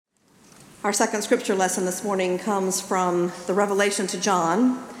Our second scripture lesson this morning comes from the Revelation to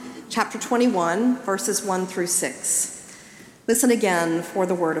John, chapter 21, verses 1 through 6. Listen again for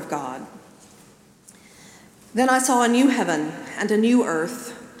the word of God. Then I saw a new heaven and a new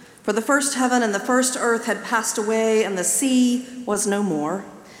earth, for the first heaven and the first earth had passed away, and the sea was no more.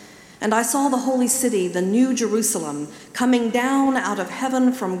 And I saw the holy city, the new Jerusalem, coming down out of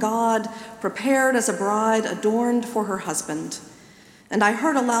heaven from God, prepared as a bride adorned for her husband. And I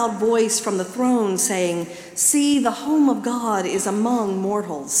heard a loud voice from the throne saying, "See, the home of God is among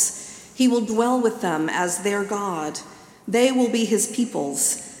mortals. He will dwell with them as their God. They will be his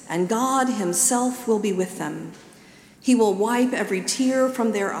peoples, and God himself will be with them. He will wipe every tear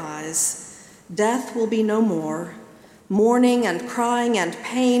from their eyes. Death will be no more. Mourning and crying and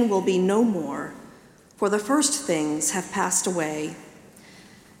pain will be no more, for the first things have passed away."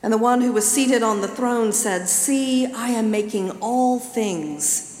 And the one who was seated on the throne said, "See, I am making all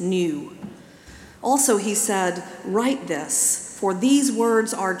things new." Also he said, "Write this, for these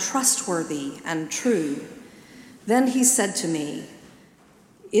words are trustworthy and true." Then he said to me,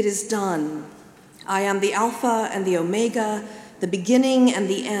 "It is done. I am the Alpha and the Omega, the beginning and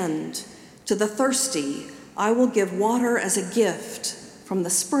the end. To the thirsty, I will give water as a gift from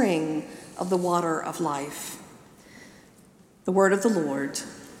the spring of the water of life." The word of the Lord.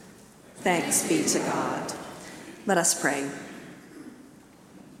 Thanks be to God. Let us pray.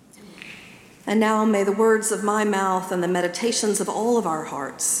 And now may the words of my mouth and the meditations of all of our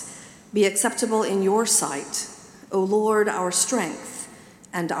hearts be acceptable in your sight, O Lord, our strength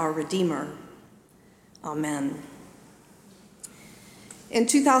and our Redeemer. Amen. In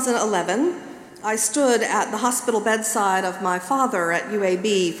 2011, I stood at the hospital bedside of my father at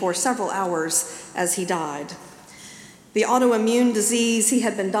UAB for several hours as he died. The autoimmune disease he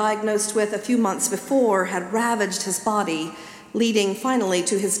had been diagnosed with a few months before had ravaged his body, leading finally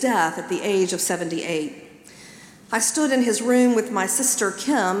to his death at the age of 78. I stood in his room with my sister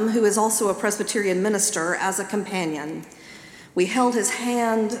Kim, who is also a Presbyterian minister, as a companion. We held his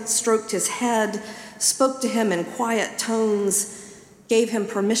hand, stroked his head, spoke to him in quiet tones, gave him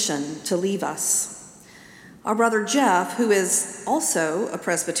permission to leave us. Our brother Jeff, who is also a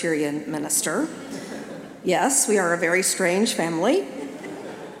Presbyterian minister, yes, we are a very strange family,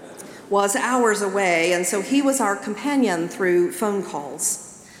 was hours away, and so he was our companion through phone calls.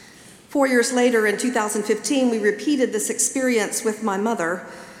 4 years later, in 2015, we repeated this experience with my mother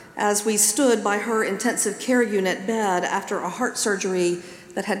as we stood by her intensive care unit bed after a heart surgery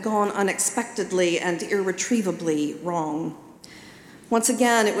that had gone unexpectedly and irretrievably wrong. Once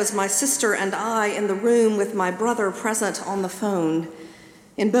again, it was my sister and I in the room with my brother present on the phone.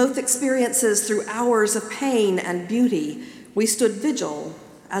 In both experiences, through hours of pain and beauty, we stood vigil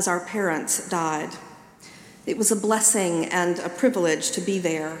as our parents died. It was a blessing and a privilege to be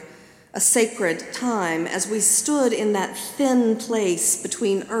there, a sacred time as we stood in that thin place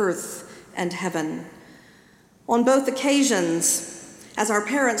between earth and heaven. On both occasions, as our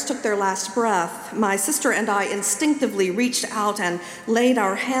parents took their last breath, my sister and I instinctively reached out and laid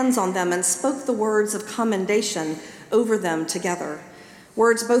our hands on them and spoke the words of commendation over them together.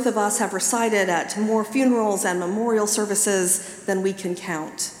 Words both of us have recited at more funerals and memorial services than we can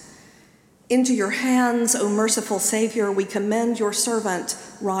count. "Into your hands, O merciful Savior, we commend your servant,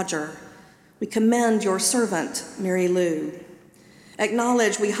 Roger. We commend your servant, Mary Lou.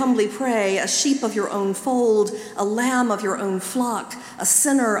 Acknowledge, we humbly pray, a sheep of your own fold, a lamb of your own flock, a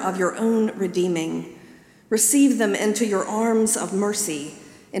sinner of your own redeeming. Receive them into your arms of mercy,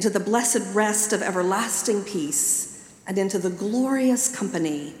 into the blessed rest of everlasting peace, and into the glorious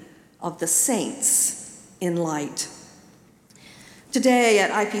company of the saints in light." Today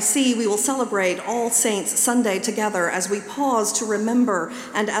at IPC, we will celebrate All Saints Sunday together as we pause to remember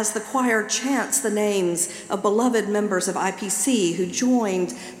and as the choir chants the names of beloved members of IPC who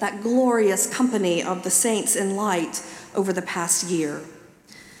joined that glorious company of the saints in light over the past year.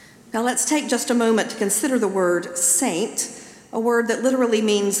 Now let's take just a moment to consider the word saint, a word that literally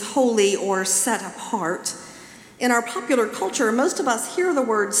means holy or set apart. In our popular culture, most of us hear the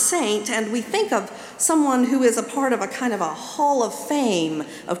word saint and we think of someone who is a part of a kind of a hall of fame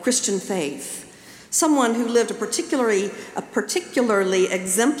of Christian faith, someone who lived a particularly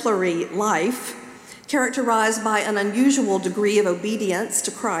exemplary life, characterized by an unusual degree of obedience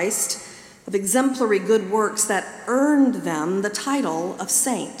to Christ, of exemplary good works that earned them the title of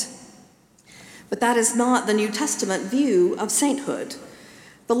saint. But that is not the New Testament view of sainthood.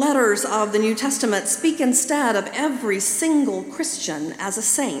 The letters of the New Testament speak instead of every single Christian as a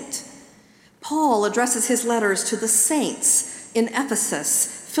saint. Paul addresses his letters to the saints in Ephesus,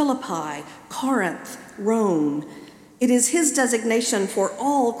 Philippi, Corinth, Rome. It is his designation for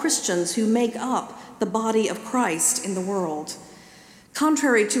all Christians who make up the body of Christ in the world.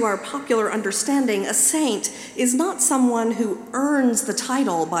 Contrary to our popular understanding, a saint is not someone who earns the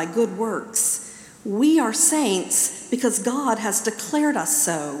title by good works. We are saints because God has declared us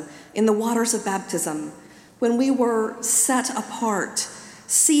so in the waters of baptism, when we were set apart,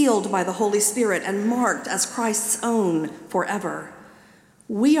 sealed by the Holy Spirit, and marked as Christ's own forever.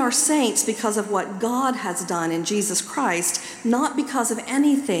 We are saints because of what God has done in Jesus Christ, not because of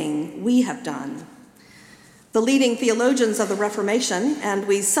anything we have done. The leading theologians of the Reformation, and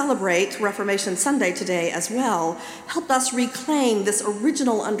we celebrate Reformation Sunday today as well, helped us reclaim this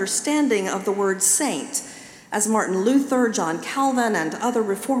original understanding of the word saint, as Martin Luther, John Calvin, and other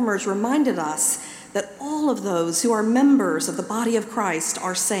reformers reminded us that all of those who are members of the body of Christ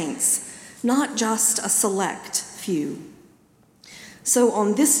are saints, not just a select few. So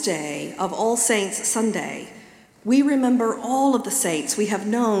on this day of All Saints Sunday, we remember all of the saints we have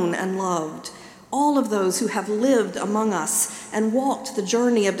known and loved, all of those who have lived among us and walked the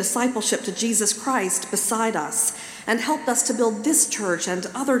journey of discipleship to Jesus Christ beside us, and helped us to build this church and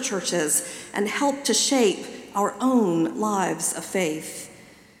other churches, and helped to shape our own lives of faith.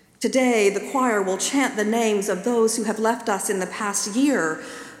 Today, the choir will chant the names of those who have left us in the past year,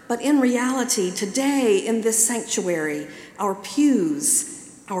 but in reality, today in this sanctuary, our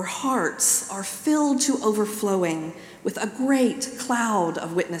pews, our hearts are filled to overflowing with a great cloud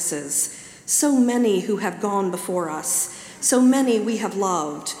of witnesses. So many who have gone before us, so many we have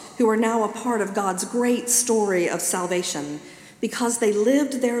loved, who are now a part of God's great story of salvation because they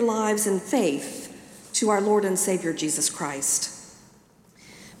lived their lives in faith to our Lord and Savior Jesus Christ.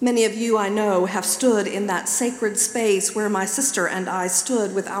 Many of you I know have stood in that sacred space where my sister and I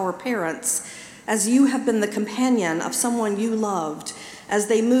stood with our parents, as you have been the companion of someone you loved as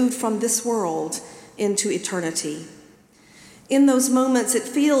they moved from this world into eternity. In those moments, it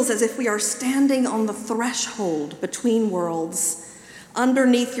feels as if we are standing on the threshold between worlds.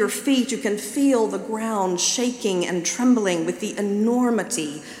 Underneath your feet, you can feel the ground shaking and trembling with the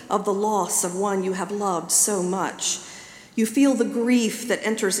enormity of the loss of one you have loved so much. You feel the grief that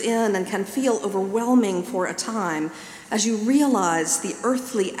enters in and can feel overwhelming for a time as you realize the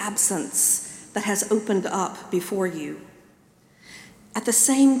earthly absence that has opened up before you. At the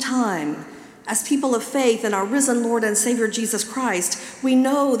same time, as people of faith in our risen Lord and Savior Jesus Christ, we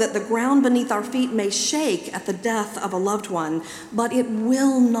know that the ground beneath our feet may shake at the death of a loved one, but it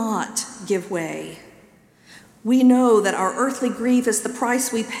will not give way. We know that our earthly grief is the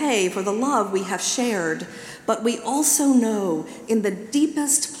price we pay for the love we have shared, but we also know in the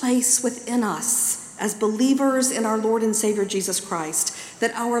deepest place within us, as believers in our Lord and Savior Jesus Christ,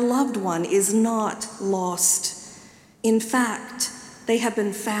 that our loved one is not lost. In fact, they have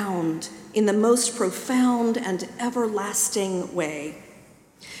been found in the most profound and everlasting way.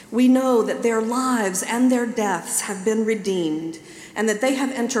 We know that their lives and their deaths have been redeemed, and that they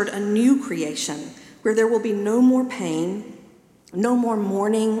have entered a new creation where there will be no more pain, no more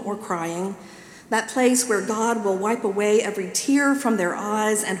mourning or crying, that place where God will wipe away every tear from their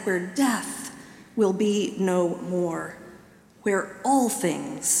eyes and where death will be no more, where all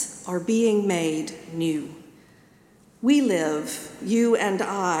things are being made new. We live, you and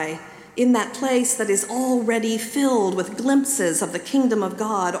I, in that place that is already filled with glimpses of the kingdom of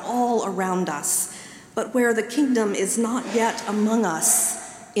God all around us, but where the kingdom is not yet among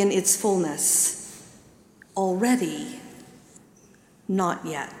us in its fullness. Already, not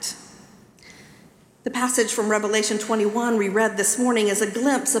yet. The passage from Revelation 21 we read this morning is a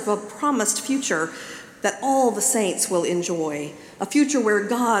glimpse of a promised future that all the saints will enjoy, a future where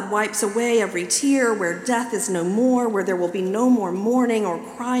God wipes away every tear, where death is no more, where there will be no more mourning or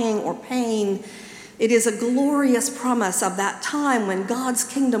crying or pain. It is a glorious promise of that time when God's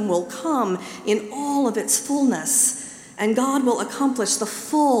kingdom will come in all of its fullness, and God will accomplish the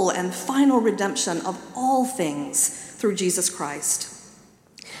full and final redemption of all things through Jesus Christ.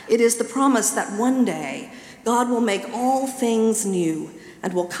 It is the promise that one day God will make all things new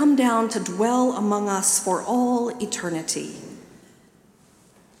and will come down to dwell among us for all eternity.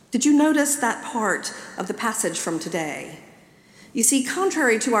 Did you notice that part of the passage from today? You see,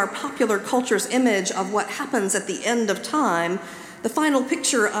 contrary to our popular culture's image of what happens at the end of time, the final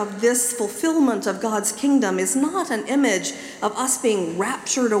picture of this fulfillment of God's kingdom is not an image of us being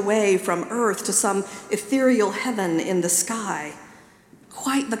raptured away from earth to some ethereal heaven in the sky.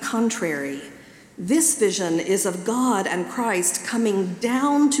 Quite the contrary. This vision is of God and Christ coming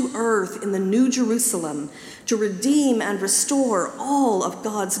down to earth in the New Jerusalem to redeem and restore all of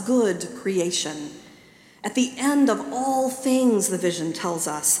God's good creation. At the end of all things, the vision tells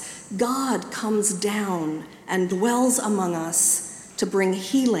us, God comes down and dwells among us to bring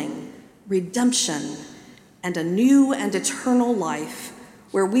healing, redemption, and a new and eternal life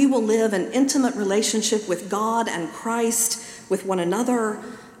where we will live an intimate relationship with God and Christ, with one another,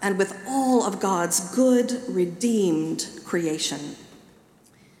 and with all of God's good, redeemed creation.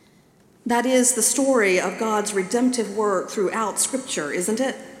 That is the story of God's redemptive work throughout Scripture, isn't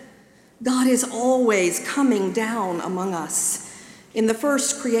it? God is always coming down among us. In the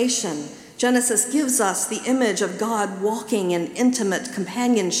first creation, Genesis gives us the image of God walking in intimate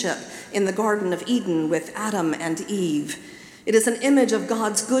companionship in the Garden of Eden with Adam and Eve. It is an image of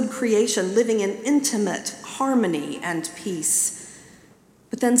God's good creation living in intimate harmony and peace.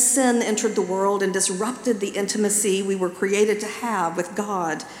 But then sin entered the world and disrupted the intimacy we were created to have with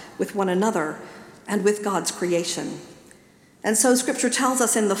God, with one another, and with God's creation. And so Scripture tells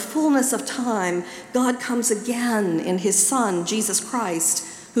us in the fullness of time, God comes again in his Son, Jesus Christ,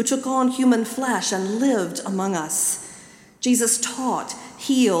 who took on human flesh and lived among us. Jesus taught,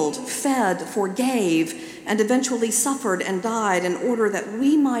 healed, fed, forgave, and eventually suffered and died in order that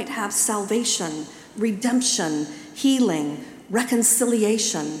we might have salvation, redemption, healing,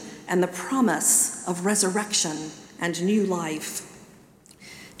 reconciliation, and the promise of resurrection and new life.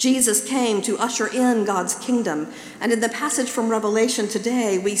 Jesus came to usher in God's kingdom, and in the passage from Revelation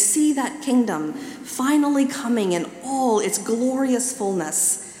today, we see that kingdom finally coming in all its glorious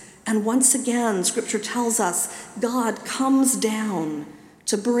fullness. And once again, Scripture tells us God comes down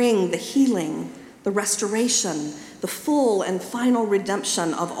to bring the healing, the restoration, the full and final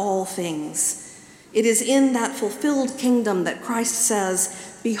redemption of all things. It is in that fulfilled kingdom that Christ says,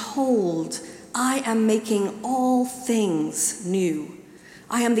 "Behold, I am making all things new.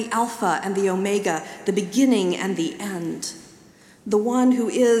 I am the Alpha and the Omega, the beginning and the end." The one who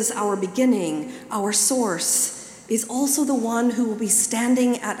is our beginning, our source, is also the one who will be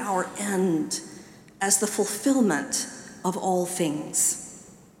standing at our end as the fulfillment of all things.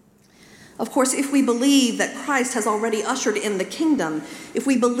 Of course, if we believe that Christ has already ushered in the kingdom, if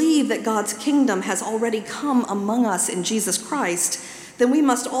we believe that God's kingdom has already come among us in Jesus Christ, then we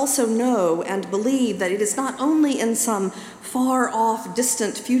must also know and believe that it is not only in some far-off,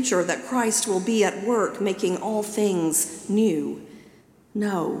 distant future that Christ will be at work making all things new.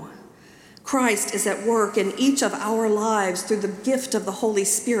 No. Christ is at work in each of our lives through the gift of the Holy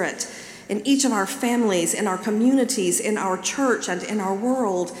Spirit, in each of our families, in our communities, in our church, and in our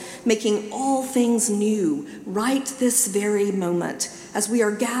world, making all things new right this very moment as we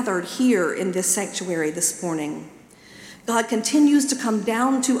are gathered here in this sanctuary this morning. God continues to come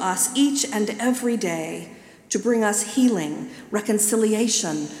down to us each and every day to bring us healing,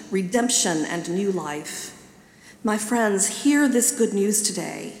 reconciliation, redemption, and new life. My friends, hear this good news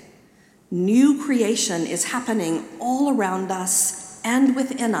today. New creation is happening all around us and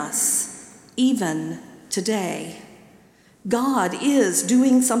within us, even today. God is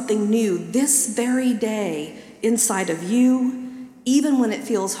doing something new this very day inside of you, even when it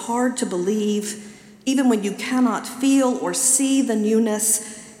feels hard to believe, even when you cannot feel or see the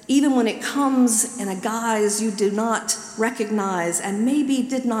newness, even when it comes in a guise you do not recognize and maybe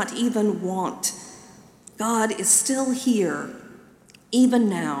did not even want. God is still here, even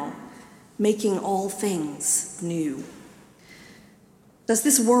now, making all things new. Does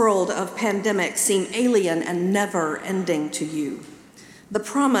this world of pandemic seem alien and never-ending to you? The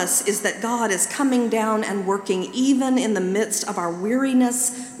promise is that God is coming down and working even in the midst of our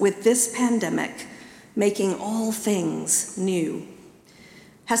weariness with this pandemic, making all things new.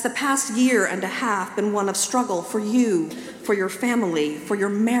 Has the past year and a half been one of struggle for you, for your family, for your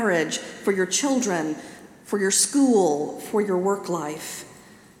marriage, for your children, for your school, for your work life?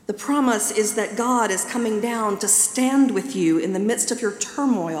 The promise is that God is coming down to stand with you in the midst of your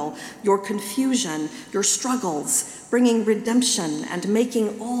turmoil, your confusion, your struggles, bringing redemption and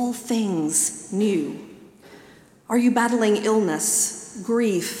making all things new. Are you battling illness,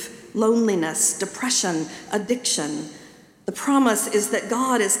 grief, loneliness, depression, addiction? The promise is that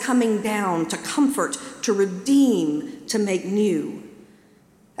God is coming down to comfort, to redeem, to make new.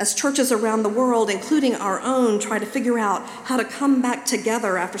 As churches around the world, including our own, try to figure out how to come back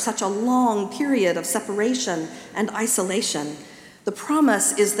together after such a long period of separation and isolation, the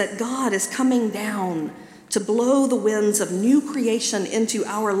promise is that God is coming down to blow the winds of new creation into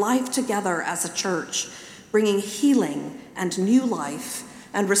our life together as a church, bringing healing and new life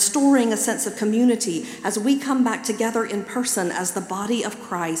and restoring a sense of community as we come back together in person as the body of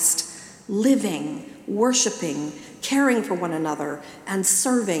Christ, living, worshiping, caring for one another, and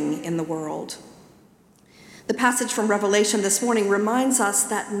serving in the world. The passage from Revelation this morning reminds us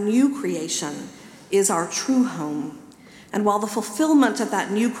that new creation is our true home. And while the fulfillment of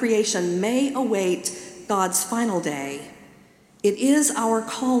that new creation may await God's final day, it is our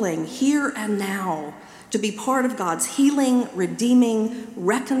calling here and now to be part of God's healing, redeeming,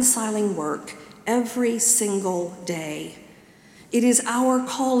 reconciling work every single day. It is our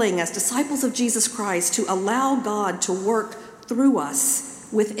calling as disciples of Jesus Christ to allow God to work through us,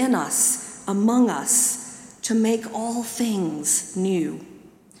 within us, among us, to make all things new.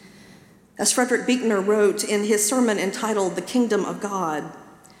 As Frederick Buechner wrote in his sermon entitled The Kingdom of God,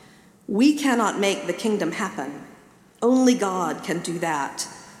 we cannot make the kingdom happen. Only God can do that.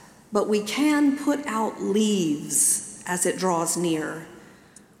 But we can put out leaves as it draws near.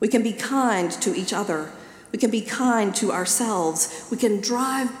 We can be kind to each other. We can be kind to ourselves. We can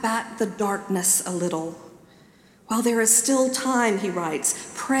drive back the darkness a little. While there is still time, he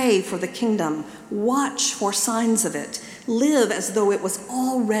writes, pray for the kingdom. Watch for signs of it. Live as though it was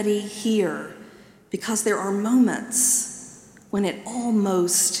already here, because there are moments when it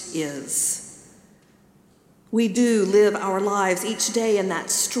almost is. We do live our lives each day in that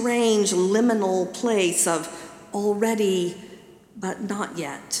strange liminal place of already, but not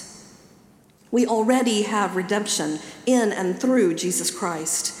yet. We already have redemption in and through Jesus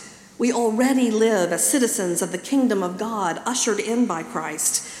Christ. We already live as citizens of the kingdom of God, ushered in by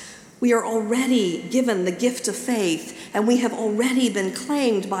Christ. We are already given the gift of faith, and we have already been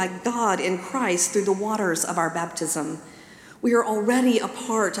claimed by God in Christ through the waters of our baptism. We are already a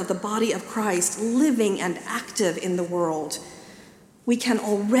part of the body of Christ, living and active in the world. We can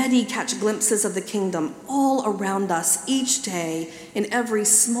already catch glimpses of the kingdom all around us each day in every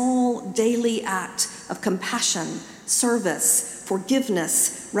small daily act of compassion, service,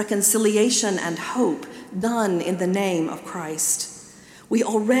 forgiveness, reconciliation, and hope done in the name of Christ. We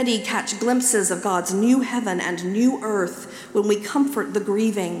already catch glimpses of God's new heaven and new earth when we comfort the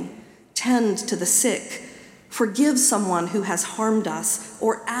grieving, tend to the sick, forgive someone who has harmed us,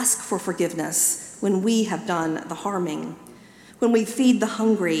 or ask for forgiveness when we have done the harming. When we feed the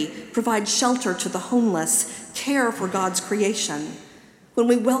hungry, provide shelter to the homeless, care for God's creation. When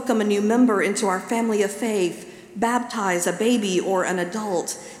we welcome a new member into our family of faith, baptize a baby or an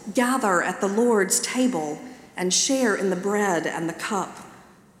adult, gather at the Lord's table, and share in the bread and the cup.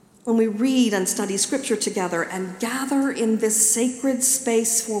 When we read and study Scripture together and gather in this sacred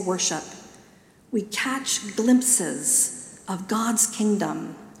space for worship, we catch glimpses of God's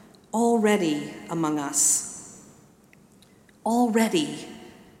kingdom already among us. Already,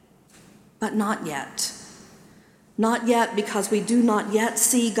 but not yet. Not yet because we do not yet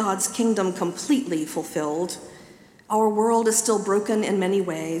see God's kingdom completely fulfilled. Our world is still broken in many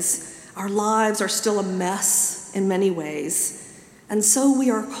ways. Our lives are still a mess in many ways. And so we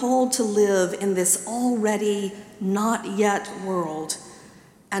are called to live in this already not yet world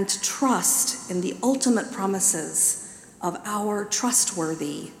and to trust in the ultimate promises of our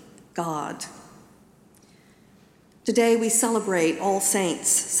trustworthy God. Today we celebrate All Saints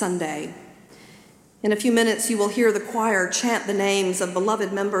Sunday. In a few minutes you will hear the choir chant the names of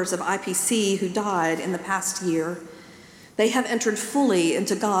beloved members of IPC who died in the past year. They have entered fully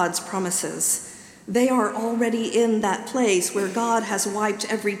into God's promises. They are already in that place where God has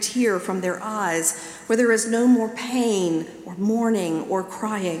wiped every tear from their eyes, where there is no more pain or mourning or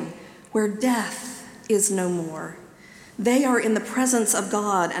crying, where death is no more. They are in the presence of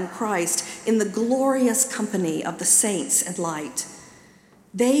God and Christ, in the glorious company of the saints and light.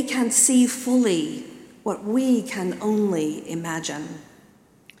 They can see fully what we can only imagine.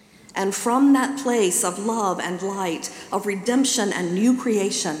 And from that place of love and light, of redemption and new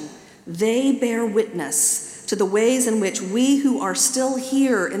creation, they bear witness to the ways in which we who are still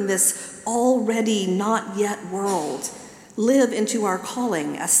here in this already not yet world live into our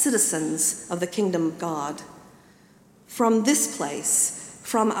calling as citizens of the kingdom of God. From this place,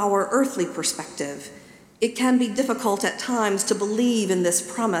 from our earthly perspective, it can be difficult at times to believe in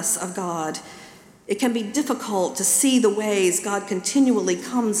this promise of God. It can be difficult to see the ways God continually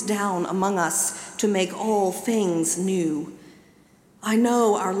comes down among us to make all things new. I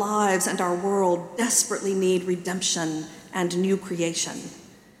know our lives and our world desperately need redemption and new creation.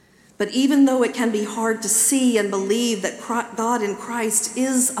 But even though it can be hard to see and believe that God in Christ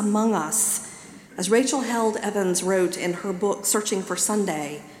is among us, as Rachel Held Evans wrote in her book, Searching for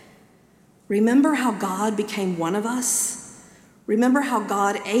Sunday, remember how God became one of us? Remember how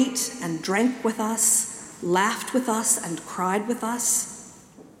God ate and drank with us, laughed with us, and cried with us?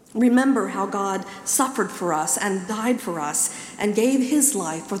 Remember how God suffered for us and died for us and gave his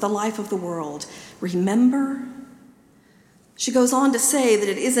life for the life of the world. Remember? She goes on to say that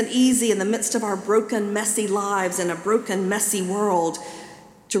it isn't easy in the midst of our broken, messy lives in a broken, messy world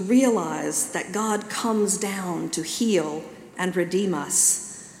to realize that God comes down to heal and redeem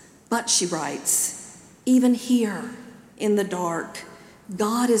us. But, she writes, even here in the dark,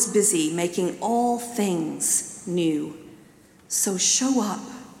 God is busy making all things new. So show up,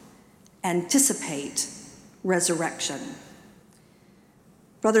 anticipate resurrection.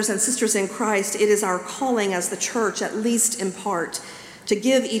 Brothers and sisters in Christ, it is our calling as the church, at least in part, to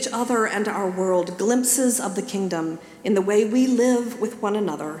give each other and our world glimpses of the kingdom in the way we live with one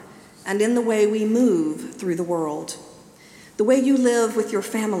another and in the way we move through the world. The way you live with your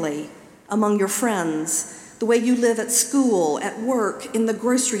family, among your friends, the way you live at school, at work, in the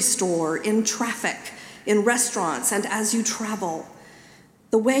grocery store, in traffic, in restaurants, and as you travel.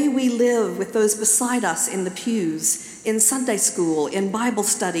 The way we live with those beside us in the pews, in Sunday school, in Bible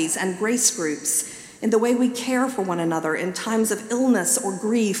studies and grace groups, in the way we care for one another in times of illness or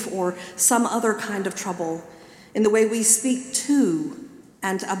grief or some other kind of trouble, in the way we speak to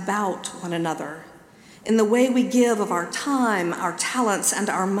and about one another, in the way we give of our time, our talents, and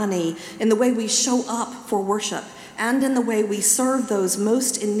our money, in the way we show up for worship, and in the way we serve those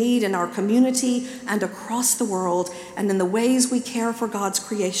most in need in our community and across the world, and in the ways we care for God's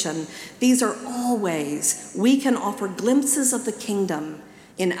creation. These are all ways we can offer glimpses of the kingdom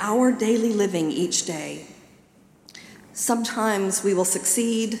in our daily living each day. Sometimes we will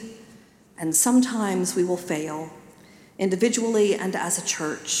succeed, and sometimes we will fail, individually and as a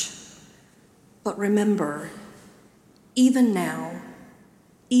church. But remember, even now,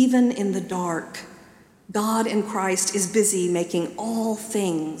 even in the dark, God in Christ is busy making all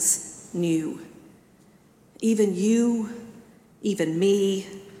things new. Even you, even me,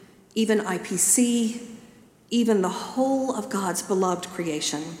 even IPC, even the whole of God's beloved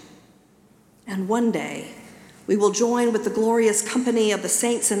creation. And one day, we will join with the glorious company of the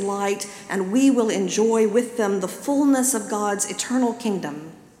saints in light, and we will enjoy with them the fullness of God's eternal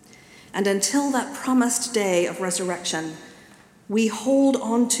kingdom. And until that promised day of resurrection, we hold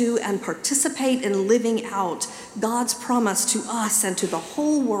on to and participate in living out God's promise to us and to the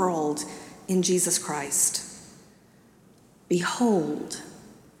whole world in Jesus Christ. Behold,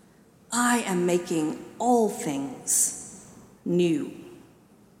 I am making all things new.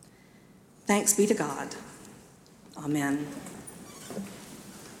 Thanks be to God. Amen.